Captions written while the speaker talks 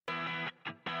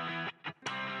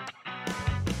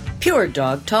Pure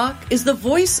Dog Talk is the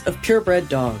voice of purebred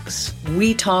dogs.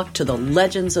 We talk to the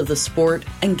legends of the sport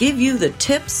and give you the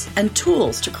tips and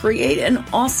tools to create an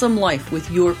awesome life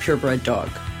with your purebred dog.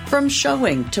 From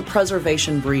showing to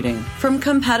preservation breeding, from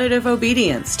competitive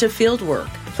obedience to field work,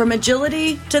 from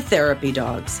agility to therapy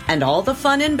dogs, and all the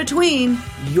fun in between,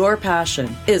 your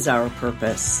passion is our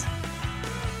purpose.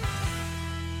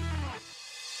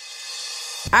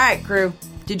 All right, crew.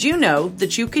 Did you know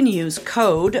that you can use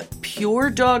code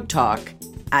PUREDOGTALK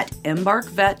at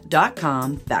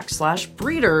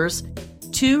embarkvet.com/breeders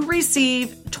to receive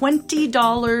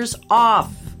 $20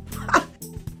 off?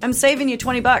 I'm saving you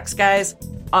 $20, guys,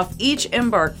 off each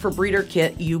Embark for Breeder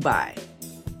kit you buy.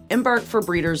 Embark for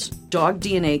Breeders dog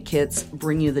DNA kits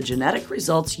bring you the genetic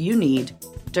results you need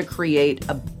to create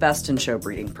a best-in-show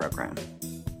breeding program.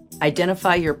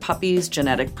 Identify your puppy's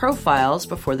genetic profiles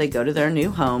before they go to their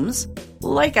new homes,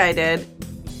 like I did,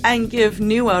 and give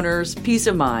new owners peace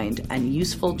of mind and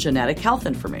useful genetic health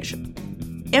information.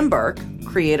 Embark,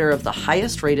 creator of the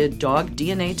highest-rated dog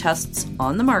DNA tests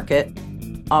on the market,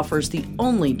 offers the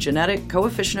only genetic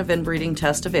coefficient of inbreeding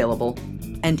test available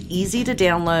and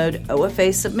easy-to-download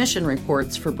OFA submission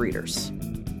reports for breeders.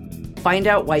 Find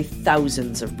out why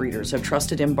thousands of breeders have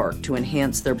trusted Embark to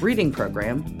enhance their breeding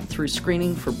program through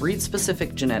screening for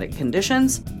breed-specific genetic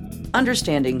conditions,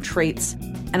 understanding traits,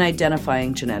 and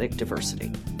identifying genetic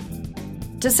diversity.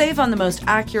 To save on the most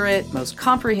accurate, most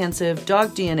comprehensive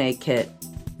dog DNA kit,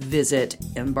 visit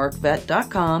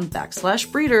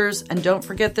embarkvet.com/breeders, and don't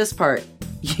forget this part.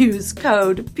 Use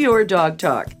code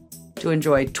PUREDOGTALK to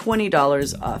enjoy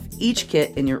 $20 off each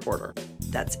kit in your order.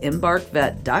 That's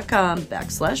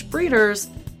embarkvet.com/breeders.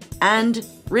 And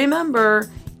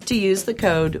remember to use the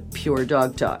code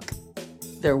PUREDOGTALK.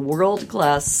 Their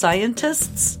world-class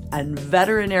scientists and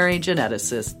veterinary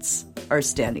geneticists are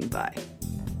standing by.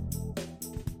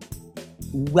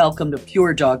 Welcome to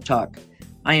Pure Dog Talk.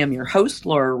 I am your host,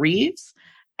 Laura Reeves,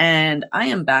 and I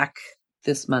am back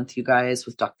this month, you guys,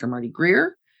 with Dr. Marty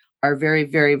Greer, our very,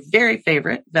 very, very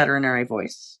favorite veterinary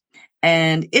voice.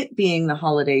 And it being the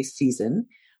holiday season,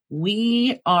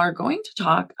 we are going to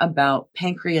talk about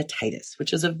pancreatitis,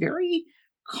 which is a very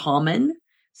common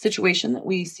situation that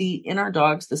we see in our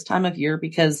dogs this time of year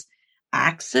because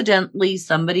accidentally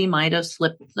somebody might have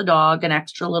slipped the dog an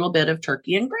extra little bit of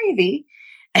turkey and gravy,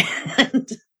 and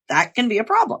that can be a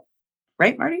problem.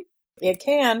 Right, Marty? It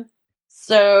can.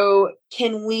 So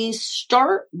can we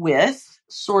start with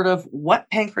sort of what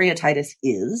pancreatitis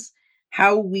is,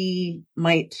 how we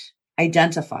might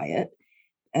identify it,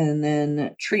 and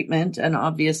then treatment, and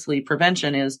obviously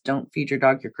prevention is don't feed your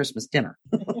dog your Christmas dinner.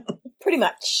 Pretty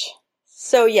much.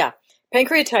 So yeah,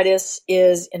 pancreatitis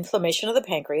is inflammation of the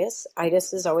pancreas.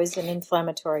 Itis is always an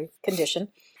inflammatory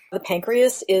condition. The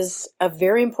pancreas is a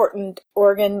very important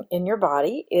organ in your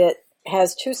body. It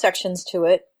has two sections to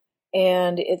it,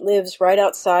 and it lives right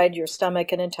outside your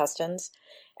stomach and intestines.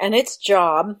 And its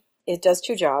job, it does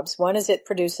two jobs. One is it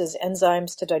produces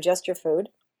enzymes to digest your food,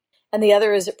 and the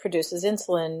other is it produces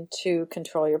insulin to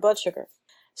control your blood sugar.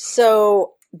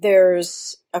 So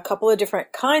there's a couple of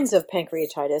different kinds of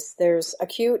pancreatitis. There's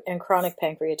acute and chronic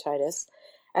pancreatitis,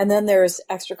 and then there's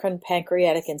exocrine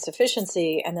pancreatic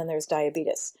insufficiency, and then there's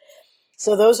diabetes.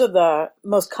 So those are the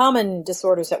most common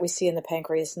disorders that we see in the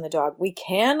pancreas in the dog. We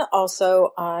can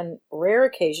also, on rare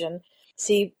occasion,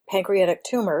 see pancreatic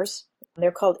tumors.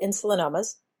 They're called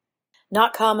insulinomas.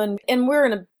 Not common, and we're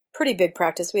in a pretty big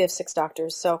practice. We have 6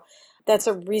 doctors, so that's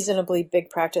a reasonably big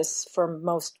practice for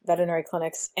most veterinary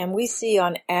clinics. And we see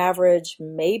on average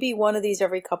maybe one of these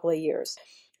every couple of years.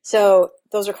 So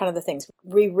those are kind of the things.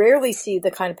 We rarely see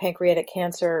the kind of pancreatic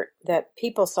cancer that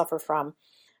people suffer from.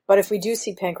 But if we do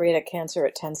see pancreatic cancer,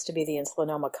 it tends to be the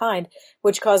insulinoma kind,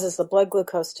 which causes the blood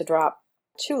glucose to drop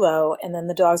too low, and then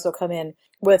the dogs will come in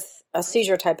with a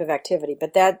seizure type of activity.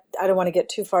 But that, I don't want to get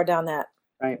too far down that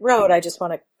road. I just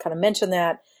want to kind of mention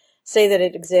that, say that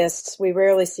it exists. We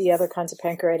rarely see other kinds of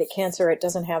pancreatic cancer. It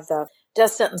doesn't have the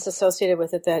death sentence associated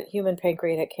with it that human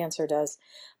pancreatic cancer does.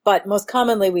 But most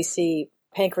commonly we see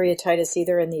pancreatitis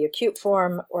either in the acute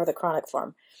form or the chronic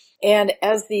form. And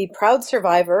as the proud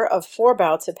survivor of 4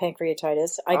 bouts of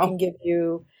pancreatitis, I can give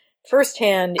you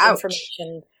firsthand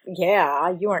information. Yeah,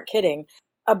 you aren't kidding.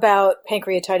 About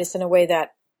pancreatitis in a way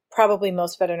that probably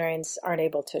most veterinarians aren't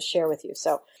able to share with you.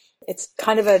 So it's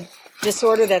kind of a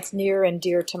disorder that's near and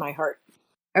dear to my heart.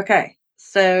 Okay.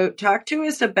 So talk to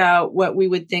us about what we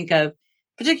would think of,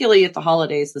 particularly at the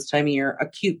holidays this time of year,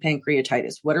 acute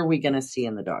pancreatitis. What are we going to see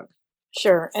in the dog?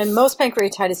 Sure. And most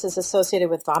pancreatitis is associated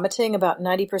with vomiting. About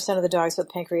 90% of the dogs with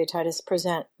pancreatitis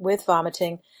present with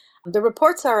vomiting. The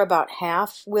reports are about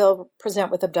half will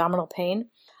present with abdominal pain.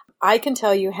 I can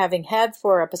tell you, having had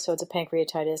 4 episodes of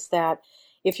pancreatitis, that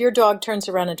if your dog turns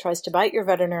around and tries to bite your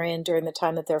veterinarian during the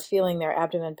time that they're feeling their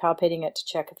abdomen, palpating it to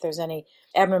check if there's any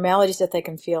abnormalities that they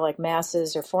can feel, like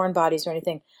masses or foreign bodies or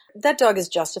anything, that dog is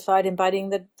justified in biting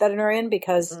the veterinarian,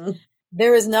 because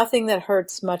there is nothing that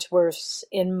hurts much worse,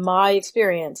 in my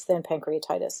experience, than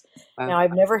pancreatitis. Wow. Now,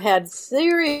 I've never had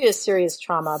serious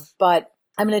trauma, but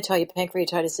I'm going to tell you,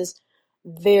 pancreatitis is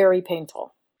very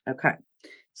painful. Okay.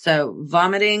 So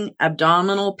vomiting,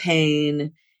 abdominal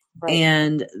pain, Right.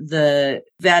 and the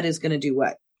vet is going to do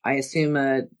what? I assume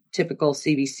a typical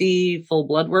CBC, full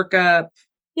blood workup.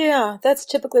 Yeah, that's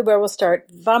typically where we'll start.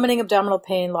 Vomiting, abdominal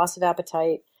pain, loss of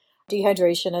appetite,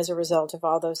 dehydration as a result of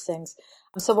all those things.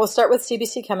 So we'll start with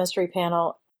CBC chemistry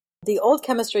panel. The old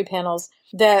chemistry panels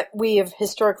that we have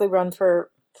historically run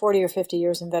for 40 or 50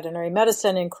 years in veterinary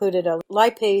medicine included a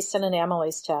lipase and an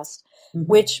amylase test,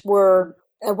 which were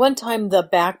at one time the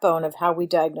backbone of how we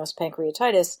diagnose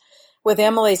pancreatitis, with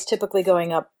amylase typically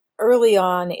going up early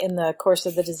on in the course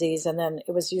of the disease, and then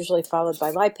it was usually followed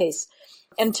by lipase.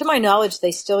 And to my knowledge,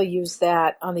 they still use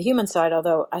that on the human side,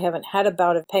 although I haven't had a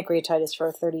bout of pancreatitis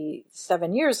for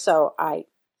 37 years, so I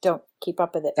don't keep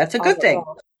up with it. That's a good thing.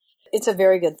 It's a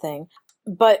very good thing.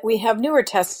 But we have newer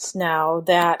tests now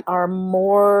that are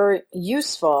more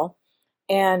useful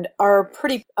and are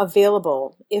pretty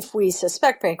available if we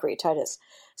suspect pancreatitis.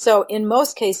 So in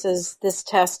most cases, this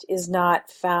test is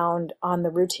not found on the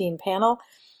routine panel,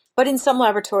 but in some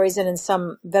laboratories and in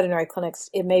some veterinary clinics,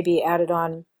 it may be added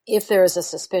on if there is a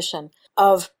suspicion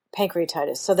of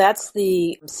pancreatitis. So that's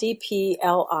the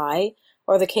CPLI,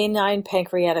 or the Canine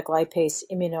Pancreatic Lipase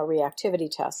Immunoreactivity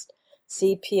Test,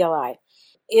 CPLI.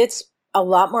 It's a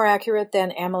lot more accurate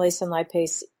than amylase and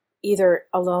lipase, either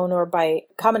alone or by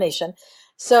combination.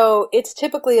 So it's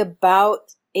typically about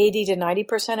 80 to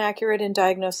 90% accurate in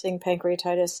diagnosing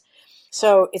pancreatitis.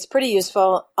 So it's pretty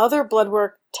useful. Other blood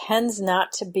work tends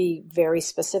not to be very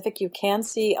specific. You can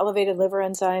see elevated liver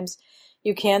enzymes.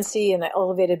 You can see an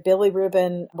elevated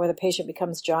bilirubin where the patient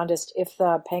becomes jaundiced if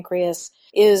the pancreas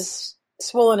is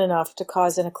swollen enough to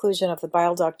cause an occlusion of the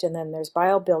bile duct, and then there's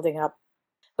bile building up.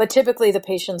 But typically the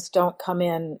patients don't come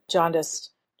in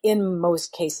jaundiced in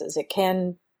most cases. It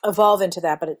can evolve into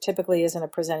that, but it typically isn't a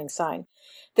presenting sign.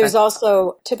 There's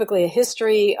also typically a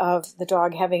history of the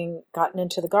dog having gotten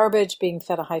into the garbage, being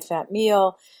fed a high-fat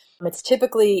meal. It's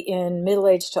typically in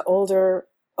middle-aged to older,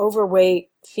 overweight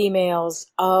females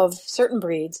of certain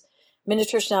breeds,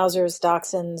 miniature schnauzers,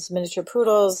 dachshunds, miniature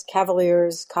poodles,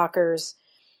 cavaliers, cockers.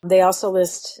 They also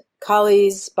list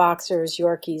collies, boxers,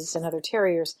 Yorkies, and other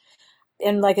terriers.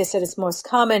 And like I said, it's most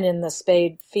common in the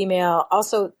spayed female.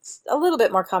 Also, it's a little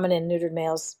bit more common in neutered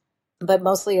males, but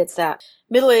mostly it's that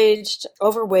middle-aged,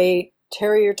 overweight,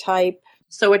 terrier type.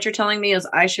 So what you're telling me is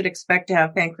I should expect to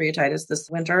have pancreatitis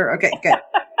this winter? Okay, good.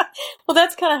 Well,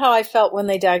 that's kind of how I felt when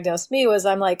they diagnosed me. Was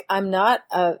I'm like, I'm not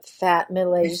a fat,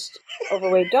 middle-aged,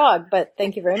 overweight dog, but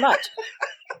thank you very much.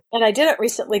 And I didn't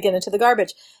recently get into the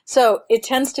garbage. So it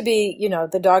tends to be,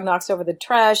 the dog knocks over the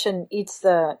trash and eats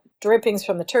the drippings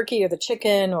from the turkey or the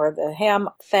chicken or the ham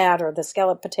fat or the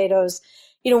scalloped potatoes.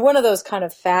 One of those kind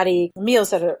of fatty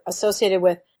meals that are associated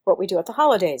with what we do at the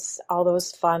holidays, all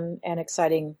those fun and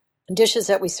exciting dishes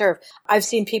that we serve. I've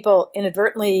seen people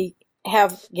inadvertently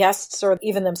have guests or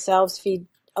even themselves feed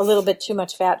a little bit too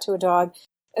much fat to a dog.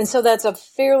 And so that's a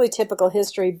fairly typical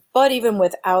history, but even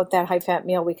without that high-fat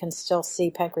meal, we can still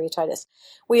see pancreatitis.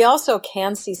 We also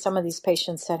can see some of these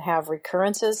patients that have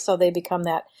recurrences, so they become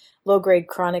that low-grade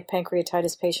chronic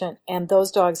pancreatitis patient, and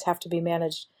those dogs have to be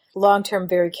managed long-term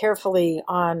very carefully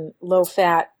on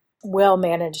low-fat,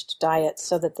 well-managed diets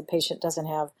so that the patient doesn't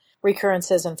have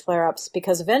recurrences and flare-ups,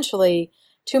 because eventually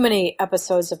too many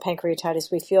episodes of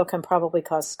pancreatitis we feel can probably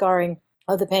cause scarring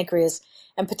of the pancreas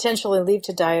and potentially lead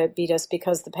to diabetes,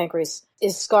 because the pancreas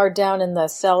is scarred down in the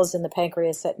cells in the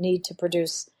pancreas that need to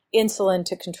produce insulin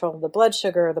to control the blood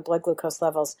sugar or the blood glucose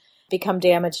levels become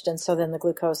damaged. And so then the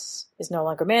glucose is no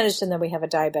longer managed, and then we have a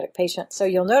diabetic patient. So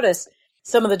you'll notice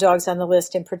some of the dogs on the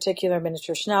list, in particular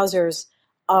miniature schnauzers,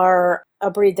 are a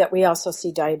breed that we also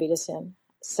see diabetes in.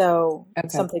 So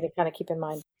something to kind of keep in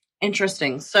mind.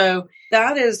 Interesting. So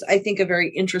that is, I think, a very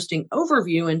interesting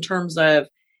overview in terms of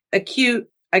acute,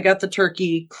 I got the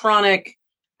turkey; chronic,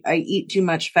 I eat too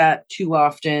much fat too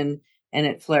often and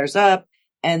it flares up;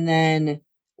 and then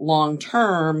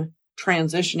long-term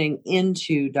transitioning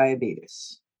into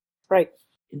diabetes. Right.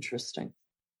 Interesting.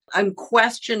 I'm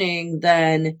questioning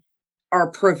then our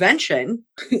prevention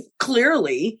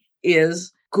clearly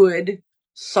is good,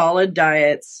 solid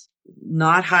diets,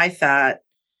 not high fat,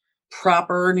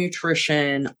 proper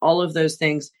nutrition, all of those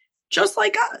things, just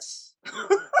like us.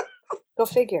 Go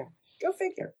figure. Go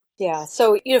figure. Yeah.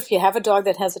 So if you have a dog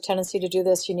that has a tendency to do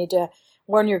this, you need to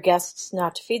warn your guests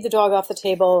not to feed the dog off the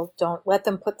table. Don't let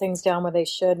them put things down where they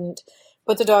shouldn't.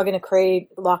 Put the dog in a crate,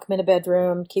 lock them in a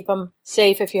bedroom, keep them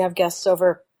safe if you have guests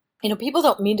over. People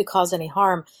don't mean to cause any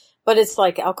harm, but it's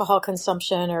like alcohol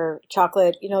consumption or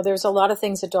chocolate. There's a lot of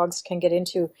things that dogs can get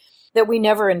into that we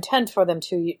never intend for them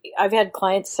to. I've had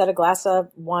clients set a glass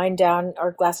of wine down or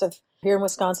a glass of, here in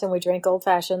Wisconsin, we drink old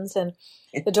fashions, and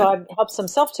the dog helps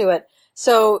himself to it.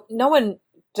 So no one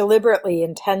deliberately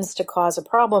intends to cause a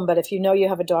problem, but if you know you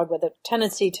have a dog with a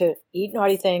tendency to eat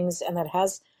naughty things and that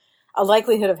has a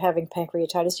likelihood of having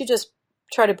pancreatitis, you just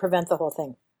try to prevent the whole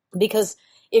thing, because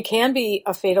it can be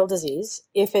a fatal disease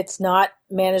if it's not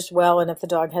managed well, and if the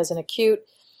dog has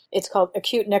it's called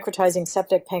acute necrotizing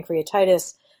septic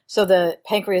pancreatitis. So the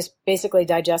pancreas basically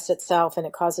digests itself and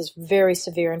it causes very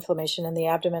severe inflammation in the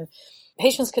abdomen.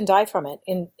 Patients can die from it.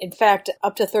 In fact,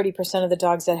 up to 30% of the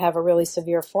dogs that have a really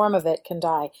severe form of it can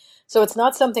die. So it's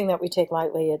not something that we take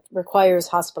lightly. It requires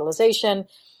hospitalization,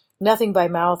 nothing by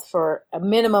mouth for a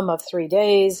minimum of 3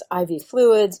 days, IV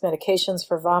fluids, medications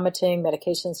for vomiting,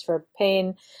 medications for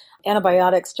pain,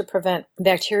 antibiotics to prevent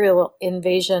bacterial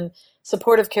invasion,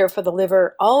 supportive care for the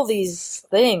liver, all these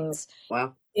things.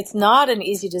 Wow. It's not an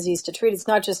easy disease to treat. It's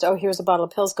not just, oh, here's a bottle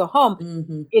of pills, go home.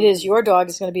 Mm-hmm. It is your dog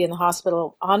is going to be in the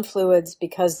hospital on fluids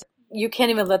because you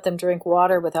can't even let them drink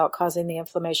water without causing the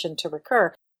inflammation to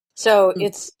recur. So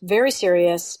it's very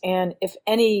serious. And if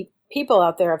any people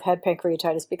out there have had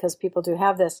pancreatitis, because people do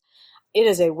have this, it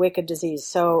is a wicked disease.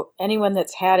 So anyone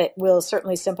that's had it will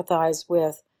certainly sympathize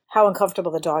with how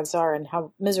uncomfortable the dogs are and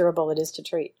how miserable it is to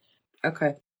treat.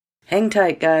 Okay. Hang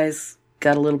tight, guys.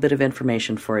 Got a little bit of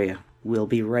information for you. We'll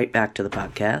be right back to the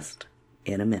podcast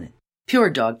in a minute. Pure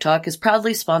Dog Talk is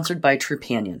proudly sponsored by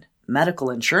Trupanion,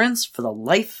 medical insurance for the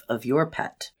life of your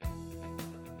pet.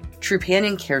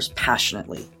 Trupanion cares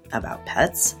passionately about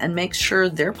pets and makes sure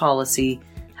their policy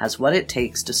has what it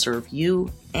takes to serve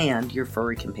you and your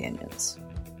furry companions.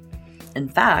 In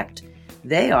fact,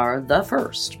 they are the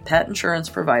first pet insurance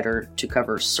provider to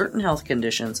cover certain health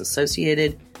conditions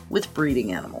associated with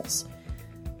breeding animals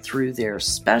through their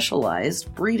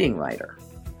specialized breeding rider.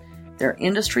 Their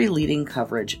industry-leading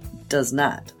coverage does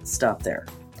not stop there.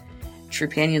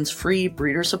 Trupanion's free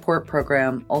breeder support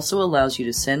program also allows you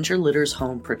to send your litters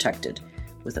home protected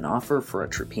with an offer for a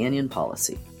Trupanion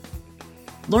policy.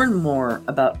 Learn more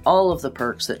about all of the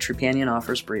perks that Trupanion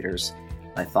offers breeders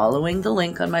by following the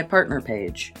link on my partner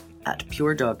page at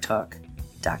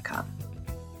puredogtalk.com.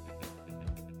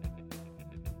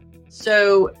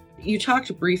 So you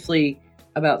talked briefly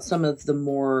about some of the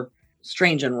more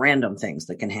strange and random things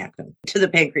that can happen to the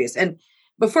pancreas. And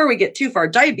before we get too far,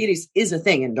 diabetes is a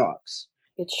thing in dogs.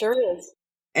 It sure is.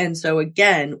 And so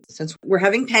again, since we're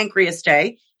having Pancreas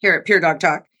Day here at Pure Dog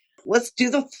Talk, let's do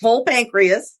the full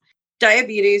pancreas.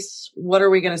 Diabetes, what are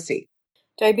we going to see?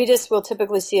 Diabetes, will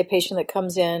typically see a patient that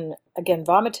comes in, again,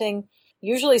 vomiting,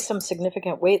 usually some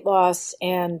significant weight loss,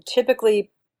 and typically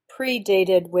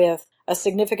predated with a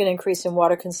significant increase in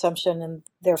water consumption and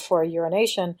therefore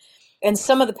urination. And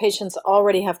some of the patients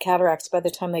already have cataracts by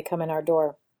the time they come in our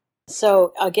door.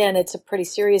 So again, it's a pretty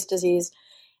serious disease.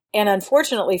 And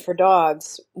unfortunately for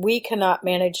dogs, we cannot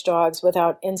manage dogs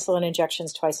without insulin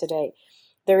injections twice a day.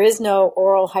 There is no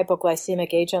oral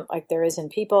hypoglycemic agent like there is in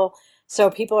people. So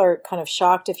people are kind of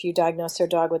shocked if you diagnose their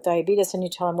dog with diabetes and you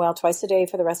tell them, well, twice a day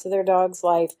for the rest of their dog's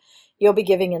life, you'll be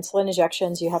giving insulin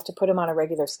injections. You have to put them on a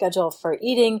regular schedule for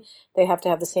eating. They have to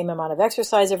have the same amount of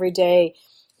exercise every day.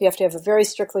 You have to have a very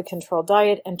strictly controlled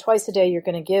diet. And twice a day, you're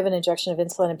going to give an injection of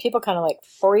insulin. And people kind of like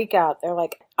freak out. They're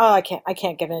like, oh, I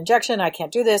can't give an injection. I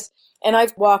can't do this. And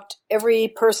I've walked every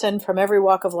person from every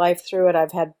walk of life through it.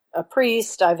 I've had a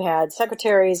priest, I've had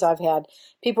secretaries, I've had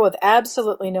people with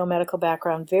absolutely no medical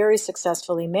background very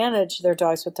successfully manage their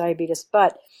dogs with diabetes.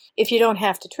 But if you don't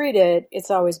have to treat it,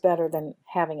 it's always better than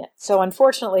having it. So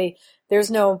unfortunately, there's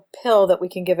no pill that we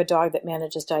can give a dog that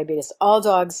manages diabetes. All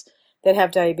dogs that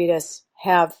have diabetes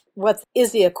have what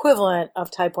is the equivalent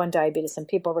of type 1 diabetes and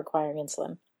people requiring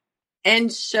insulin. And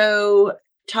so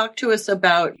talk to us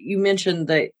about, you mentioned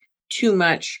that too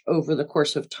much over the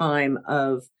course of time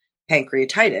of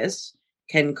pancreatitis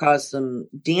can cause some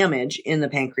damage in the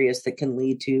pancreas that can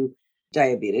lead to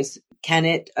diabetes. Can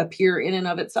it appear in and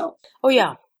of itself? Oh,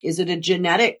 yeah. Is it a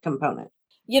genetic component?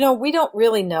 We don't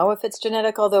really know if it's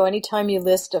genetic, although anytime you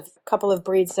list a couple of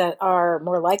breeds that are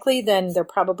more likely, then there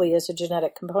probably is a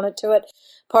genetic component to it.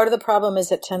 Part of the problem is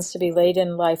it tends to be late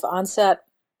in life onset,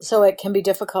 so it can be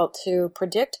difficult to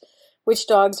predict which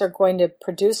dogs are going to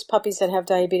produce puppies that have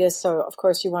diabetes. So, of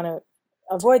course, you want to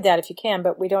avoid that if you can,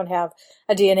 but we don't have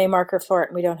a DNA marker for it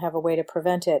and we don't have a way to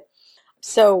prevent it.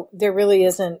 So there really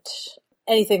isn't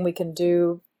anything we can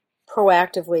do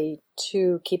proactively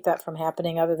to keep that from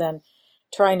happening other than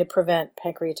trying to prevent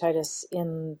pancreatitis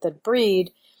in the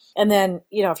breed. And then,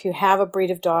 if you have a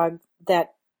breed of dog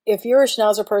that, if you're a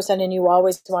Schnauzer person and you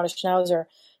always want a Schnauzer,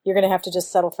 you're going to have to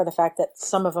just settle for the fact that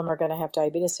some of them are going to have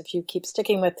diabetes. If you keep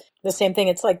sticking with the same thing,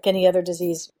 it's like any other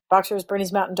disease. Boxers,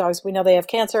 Bernese Mountain Dogs, we know they have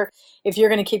cancer. If you're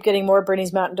going to keep getting more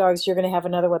Bernese Mountain Dogs, you're going to have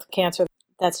another with cancer.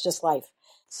 That's just life.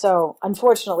 So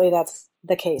unfortunately, that's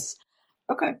the case.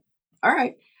 Okay. All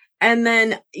right. And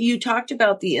then you talked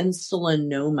about the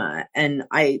insulinoma, and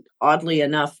I, oddly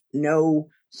enough, know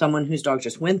someone whose dog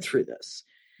just went through this,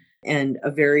 and a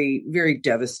very, very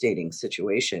devastating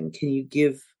situation. Can you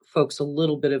give folks a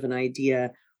little bit of an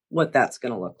idea what that's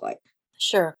going to look like?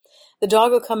 Sure. The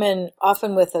dog will come in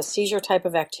often with a seizure type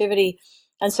of activity.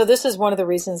 And so this is one of the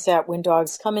reasons that when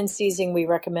dogs come in seizing, we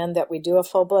recommend that we do a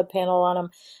full blood panel on them.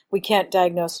 We can't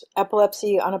diagnose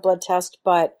epilepsy on a blood test,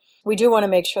 but we do want to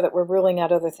make sure that we're ruling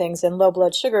out other things. And low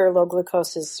blood sugar, low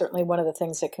glucose is certainly one of the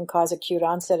things that can cause acute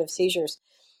onset of seizures.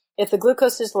 If the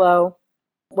glucose is low,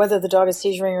 whether the dog is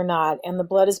seizuring or not, and the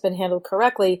blood has been handled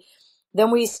correctly, then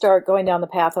we start going down the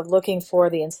path of looking for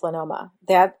the insulinoma.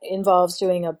 That involves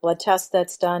doing a blood test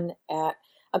that's done at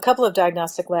a couple of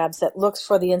diagnostic labs that looks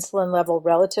for the insulin level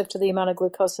relative to the amount of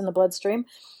glucose in the bloodstream.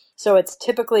 So it's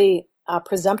typically a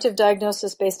presumptive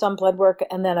diagnosis based on blood work,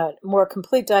 and then a more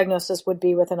complete diagnosis would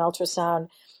be with an ultrasound,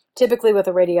 typically with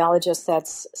a radiologist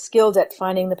that's skilled at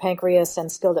finding the pancreas and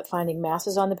skilled at finding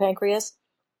masses on the pancreas.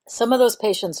 Some of those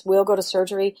patients will go to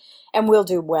surgery and will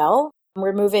do well,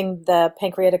 removing the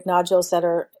pancreatic nodules that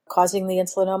are causing the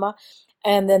insulinoma.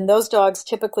 And then those dogs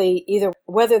typically, either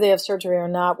whether they have surgery or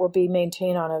not, will be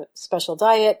maintained on a special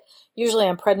diet, usually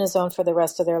on prednisone for the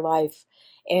rest of their life.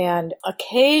 And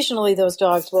occasionally those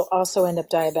dogs will also end up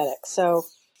diabetic. So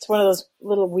it's one of those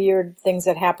little weird things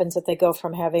that happens, that they go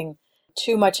from having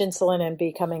too much insulin and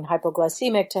becoming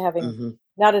hypoglycemic to having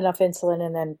not enough insulin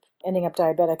and then ending up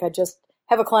diabetic. I just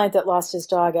have a client that lost his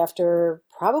dog after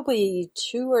probably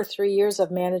 2 or 3 years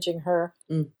of managing her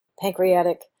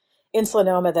pancreatic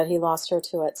insulinoma, that he lost her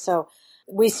to it. So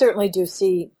we certainly do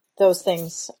see those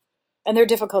things, and they're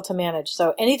difficult to manage.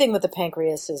 So anything with the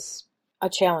pancreas is a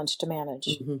challenge to manage.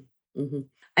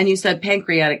 And you said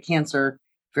pancreatic cancer,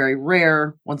 very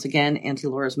rare. Once again, Auntie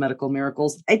Laura's medical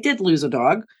miracles. I did lose a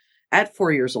dog at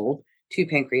 4 years old to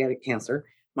pancreatic cancer.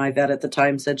 My vet at the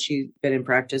time said she'd been in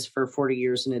practice for 40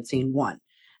 years and had seen one.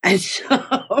 And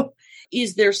so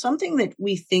is there something that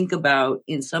we think about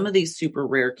in some of these super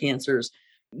rare cancers?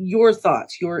 Your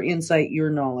thoughts, your insight, your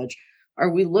knowledge. Are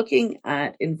we looking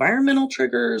at environmental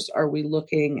triggers? Are we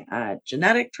looking at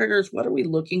genetic triggers? What are we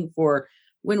looking for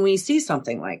when we see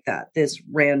something like that, this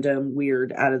random,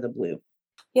 weird, out of the blue?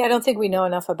 Yeah, I don't think we know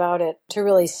enough about it to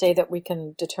really say that we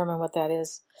can determine what that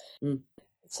is.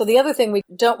 So the other thing we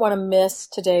don't want to miss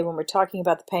today when we're talking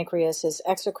about the pancreas is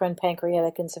exocrine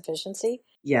pancreatic insufficiency.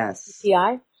 Yes.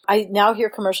 EPI. I now hear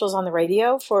commercials on the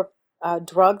radio for a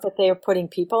drug that they are putting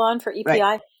people on for EPI.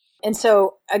 Right. And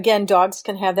so, again, dogs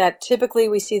can have that. Typically,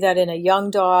 we see that in a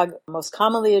young dog, most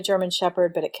commonly a German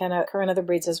Shepherd, but it can occur in other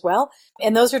breeds as well.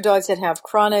 And those are dogs that have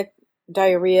chronic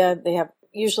diarrhea. They have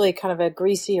usually kind of a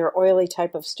greasy or oily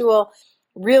type of stool.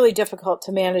 Really difficult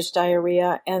to manage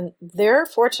diarrhea. And there,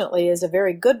 fortunately, is a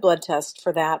very good blood test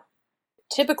for that.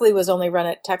 Typically was only run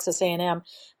at Texas A&M,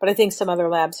 but I think some other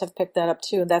labs have picked that up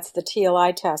too. That's the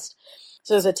TLI test.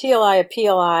 So there's a TLI, a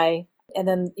PLI, and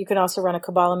then you can also run a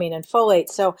cobalamin and folate.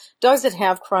 So dogs that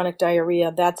have chronic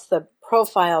diarrhea, that's the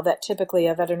profile that typically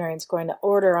a veterinarian is going to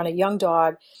order on a young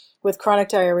dog with chronic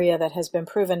diarrhea that has been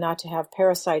proven not to have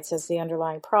parasites as the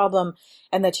underlying problem,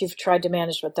 and that you've tried to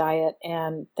manage with diet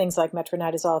and things like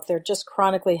metronidazole. If they're just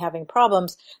chronically having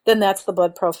problems, then that's the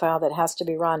blood profile that has to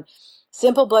be run.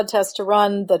 Simple blood test to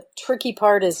run. The tricky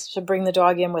part is to bring the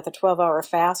dog in with a 12-hour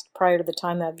fast prior to the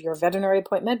time of your veterinary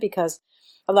appointment, because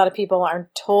a lot of people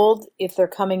aren't told if they're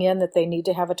coming in that they need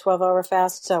to have a 12-hour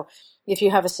fast. So if you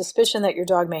have a suspicion that your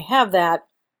dog may have that,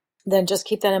 then just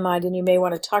keep that in mind, and you may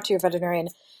want to talk to your veterinarian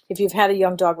if you've had a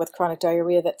young dog with chronic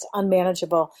diarrhea that's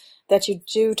unmanageable, that you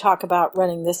do talk about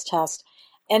running this test.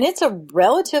 And it's a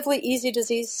relatively easy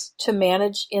disease to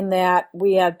manage in that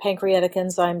we add pancreatic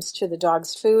enzymes to the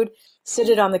dog's food, sit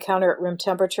it on the counter at room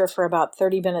temperature for about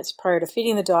 30 minutes prior to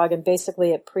feeding the dog, and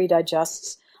basically it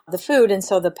pre-digests the food. And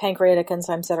so the pancreatic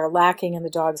enzymes that are lacking in the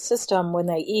dog's system when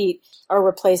they eat are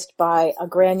replaced by a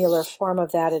granular form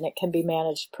of that, and it can be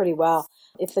managed pretty well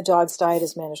if the dog's diet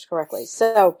is managed correctly.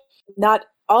 So not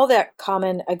all that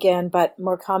common, again, but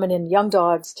more common in young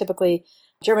dogs, typically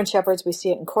German Shepherds, we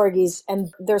see it in Corgis,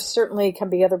 and there certainly can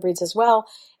be other breeds as well.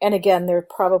 And again, there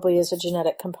probably is a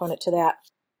genetic component to that.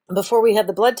 Before we had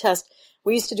the blood test,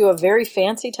 we used to do a very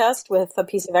fancy test with a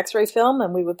piece of x-ray film,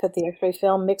 and we would put the x-ray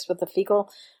film mixed with the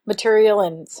fecal material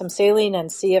and some saline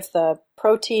and see if the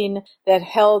protein that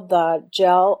held the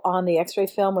gel on the x-ray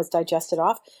film was digested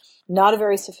off. Not a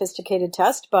very sophisticated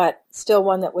test, but still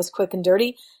one that was quick and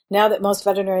dirty. Now that most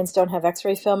veterinarians don't have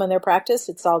x-ray film in their practice,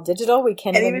 it's all digital. We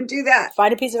can't even do that.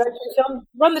 Find a piece of x-ray film,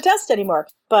 run the test anymore.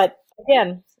 But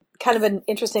again, kind of an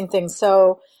interesting thing.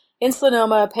 So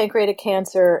insulinoma, pancreatic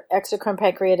cancer, exocrine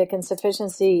pancreatic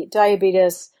insufficiency,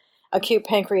 diabetes, acute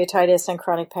pancreatitis, and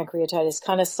chronic pancreatitis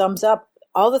kind of sums up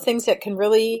all the things that can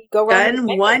really go wrong.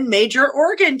 And one major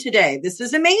organ today. This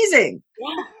is amazing.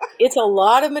 Yeah, it's a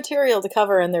lot of material to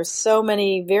cover, and there's so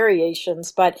many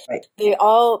variations, but they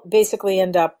all basically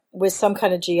end up with some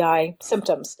kind of GI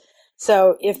symptoms.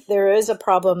 So if there is a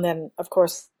problem, then of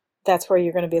course that's where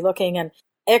you're going to be looking. And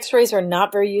X-rays are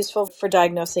not very useful for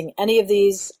diagnosing any of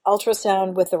these.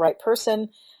 Ultrasound with the right person,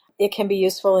 it can be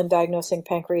useful in diagnosing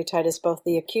pancreatitis, both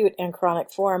the acute and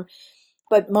chronic form.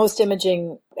 But most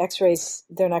imaging X-rays,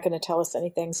 they're not going to tell us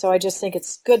anything. So I just think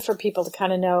it's good for people to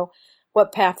kind of know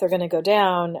what path they're going to go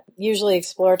down. Usually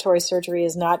exploratory surgery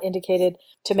is not indicated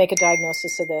to make a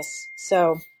diagnosis of this.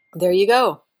 So there you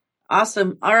go.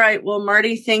 Awesome. All right. Well,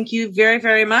 Marty, thank you very,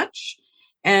 very much.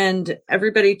 And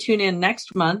everybody tune in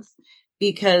next month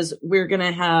because we're going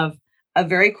to have a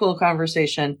very cool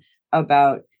conversation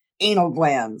about anal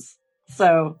glands.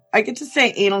 So I get to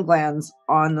say anal glands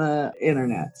on the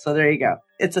internet. So there you go.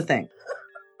 It's a thing.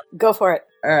 Go for it.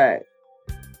 All right.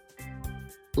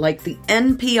 Like the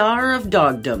NPR of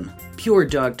dogdom, Pure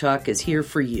Dog Talk is here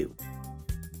for you.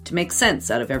 To make sense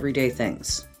out of everyday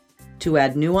things. To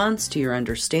add nuance to your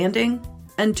understanding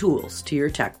and tools to your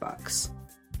tech box.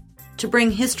 To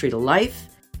bring history to life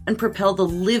and propel the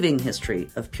living history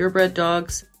of purebred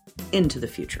dogs into the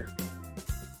future.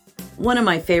 One of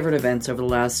my favorite events over the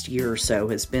last year or so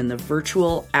has been the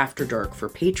virtual After Dark for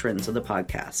patrons of the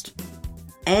podcast.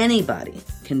 Anybody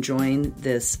can join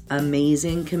this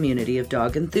amazing community of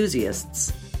dog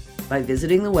enthusiasts by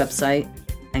visiting the website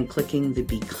and clicking the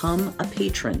Become a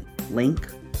Patron link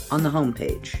on the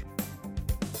homepage.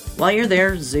 While you're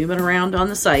there zooming around on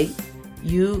the site,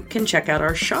 you can check out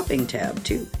our shopping tab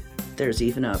too. There's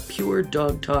even a Pure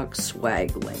Dog Talk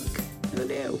swag link. Who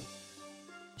knew?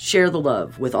 Share the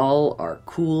love with all our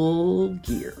cool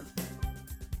gear.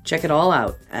 Check it all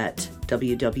out at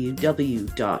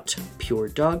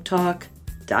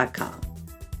www.puredogtalk.com.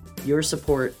 Your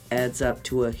support adds up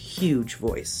to a huge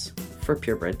voice for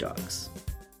purebred dogs.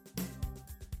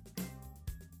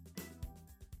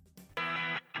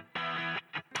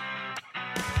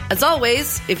 As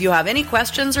always, if you have any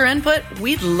questions or input,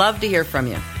 we'd love to hear from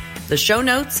you. The show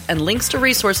notes and links to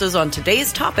resources on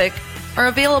today's topic are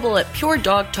available at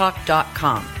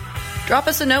puredogtalk.com. Drop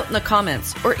us a note in the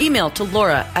comments or email to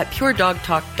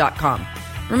laura@puredogtalk.com.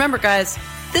 Remember, guys,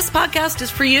 this podcast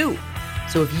is for you.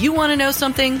 So if you want to know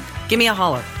something, give me a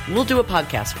holler. We'll do a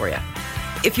podcast for you.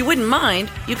 If you wouldn't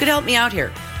mind, you could help me out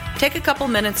here. Take a couple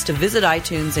minutes to visit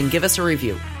iTunes and give us a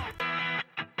review.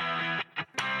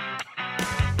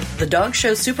 The Dog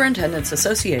Show Superintendents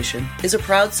Association is a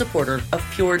proud supporter of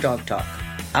Pure Dog Talk.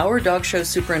 Our dog show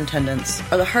superintendents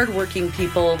are the hardworking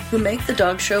people who make the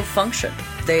dog show function.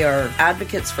 They are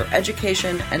advocates for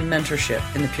education and mentorship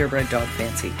in the purebred dog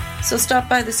fancy. So stop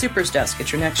by the Supers desk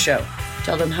at your next show.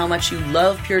 Tell them how much you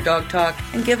love Pure Dog Talk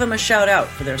and give them a shout out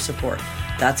for their support.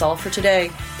 That's all for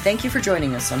today. Thank you for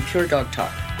joining us on Pure Dog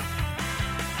Talk.